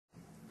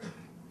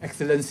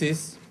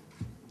Excellencies,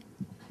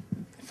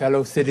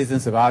 fellow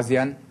citizens of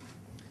ASEAN,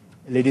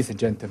 ladies and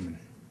gentlemen,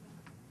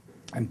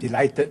 I'm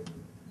delighted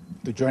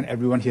to join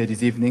everyone here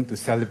this evening to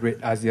celebrate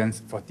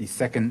ASEAN's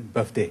 42nd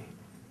birthday.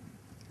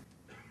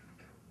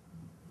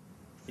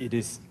 It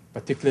is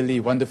particularly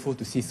wonderful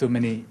to see so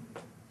many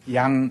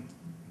young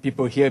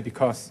people here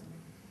because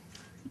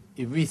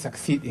if we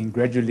succeed in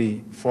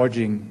gradually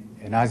forging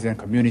an ASEAN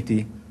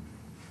community,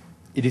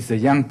 it is the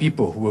young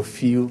people who will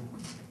feel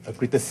a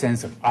greater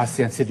sense of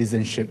ASEAN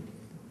citizenship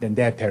than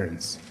their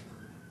parents.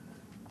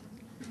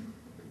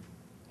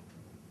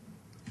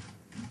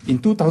 In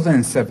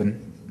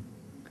 2007,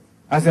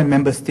 ASEAN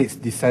member states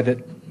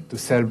decided to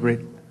celebrate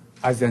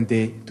ASEAN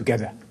Day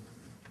together.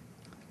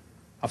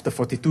 After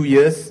 42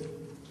 years,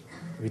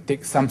 we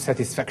take some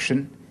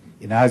satisfaction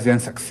in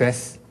ASEAN's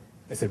success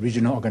as a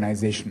regional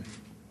organization,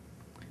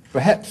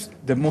 perhaps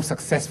the most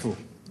successful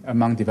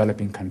among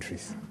developing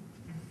countries.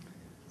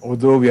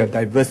 Although we are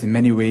diverse in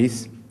many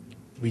ways,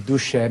 we do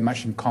share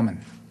much in common.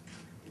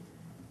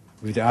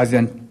 With the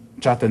ASEAN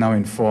Charter now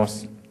in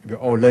force, we're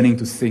all learning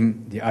to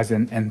sing the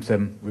ASEAN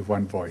anthem with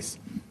one voice.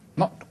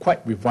 Not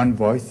quite with one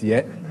voice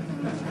yet.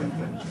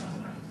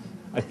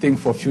 I think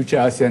for future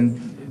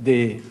ASEAN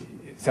Day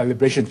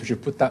celebrations, we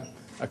should put up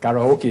a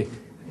karaoke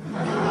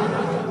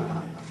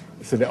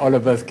so that all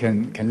of us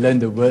can learn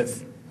the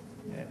words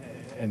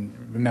and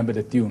remember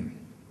the tune.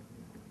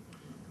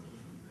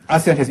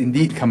 ASEAN has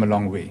indeed come a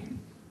long way.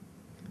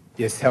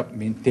 It has helped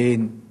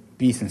maintain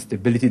peace and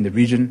stability in the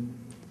region,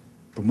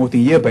 promoting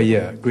year by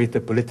year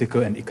greater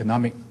political and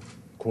economic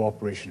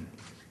cooperation.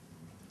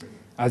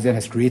 ASEAN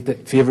has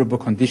created favorable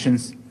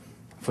conditions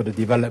for the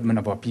development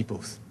of our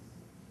peoples,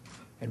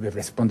 and we have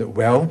responded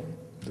well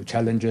to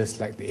challenges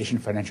like the Asian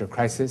financial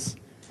crisis,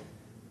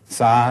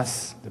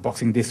 SARS, the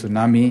Boxing Day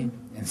tsunami,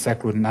 and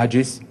Cyclone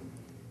Nargis,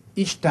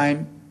 each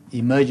time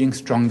emerging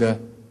stronger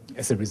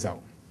as a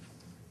result.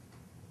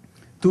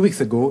 2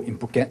 weeks ago in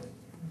Phuket,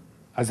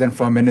 ASEAN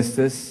foreign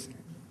ministers,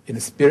 in a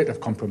spirit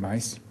of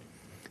compromise,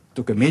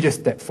 took a major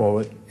step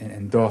forward and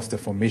endorsed the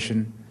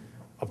formation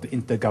of the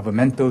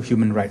Intergovernmental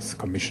Human Rights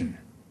Commission.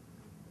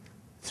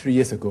 3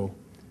 years ago,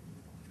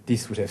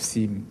 this would have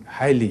seemed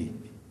highly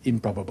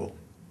improbable.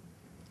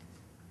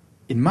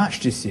 In March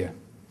this year,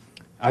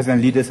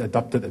 ASEAN leaders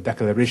adopted a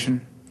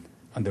declaration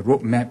on the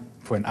roadmap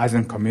for an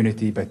ASEAN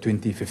community by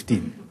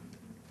 2015.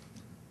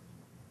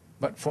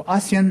 But for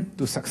ASEAN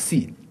to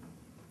succeed,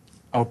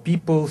 our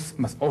peoples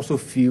must also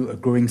feel a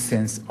growing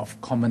sense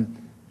of common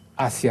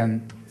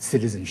ASEAN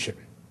citizenship.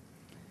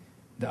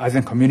 The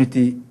ASEAN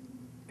community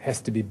has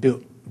to be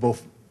built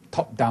both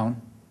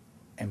top-down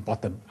and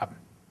bottom-up.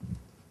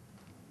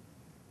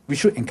 We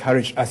should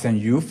encourage ASEAN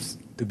youths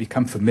to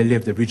become familiar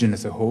with the region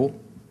as a whole,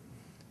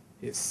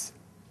 its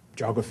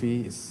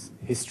geography, its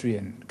history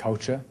and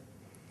culture,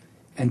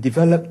 and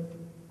develop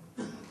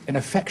an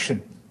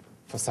affection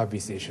for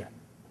Southeast Asia.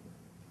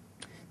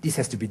 This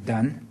has to be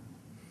done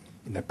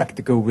in a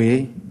practical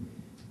way,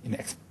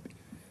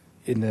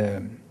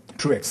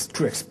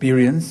 through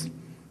experience,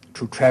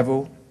 through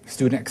travel,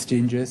 student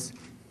exchanges,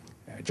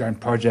 joint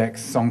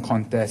projects, song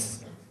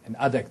contests, and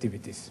other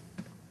activities.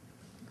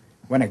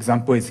 One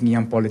example is Ngee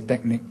Ann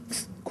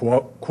Polytechnic's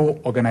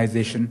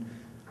co-organization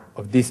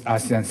of this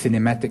ASEAN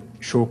cinematic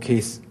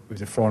showcase with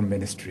the Foreign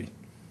Ministry.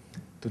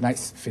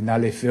 Tonight's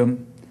finale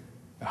film,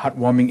 a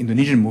heartwarming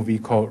Indonesian movie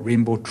called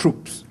Rainbow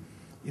Troops,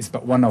 is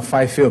but one of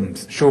 5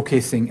 films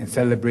showcasing and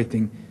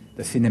celebrating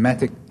the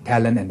cinematic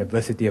talent and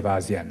diversity of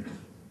ASEAN.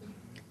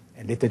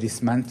 And later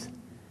this month,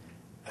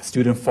 a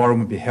student forum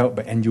will be held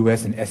by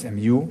NUS and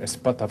SMU as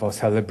part of our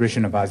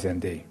celebration of ASEAN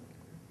Day.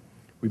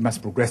 We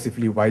must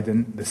progressively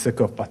widen the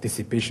circle of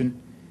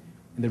participation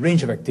in the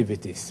range of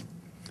activities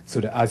so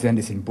that ASEAN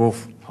is in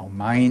both our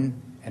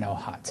mind and our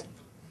heart.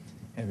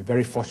 And we're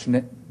very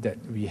fortunate that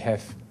we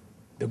have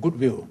the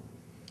goodwill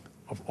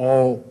of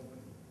all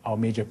our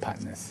major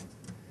partners.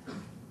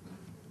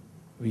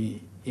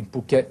 In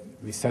Phuket,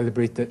 we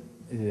celebrated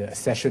the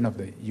accession of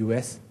the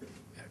US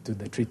to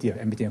the Treaty of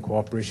Amity and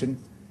Cooperation,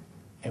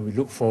 and we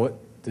look forward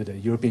to the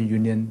European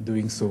Union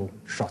doing so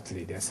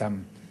shortly. There's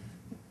some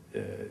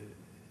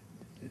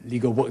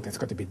legal work that's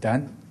got to be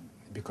done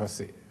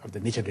because of the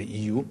nature of the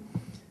EU,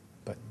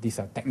 but these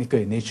are technical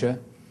in nature,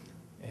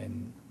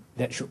 and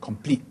that should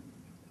complete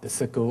the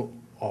circle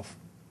of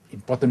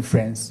important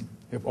friends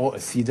who have all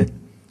acceded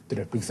to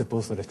the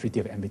principles of the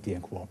Treaty of Amity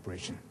and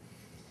Cooperation.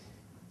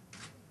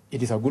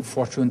 It is our good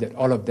fortune that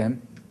all of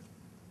them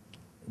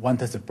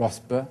want us to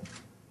prosper,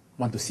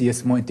 want to see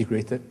us more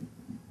integrated,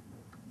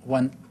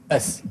 want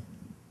us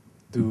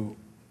to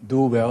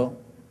do well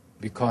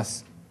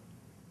because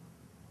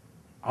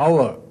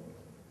our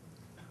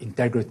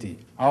integrity,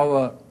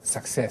 our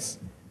success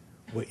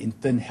will in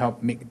turn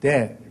help make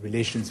their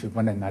relations with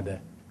one another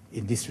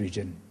in this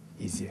region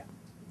easier.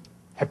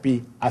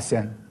 Happy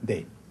ASEAN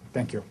Day.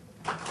 Thank you.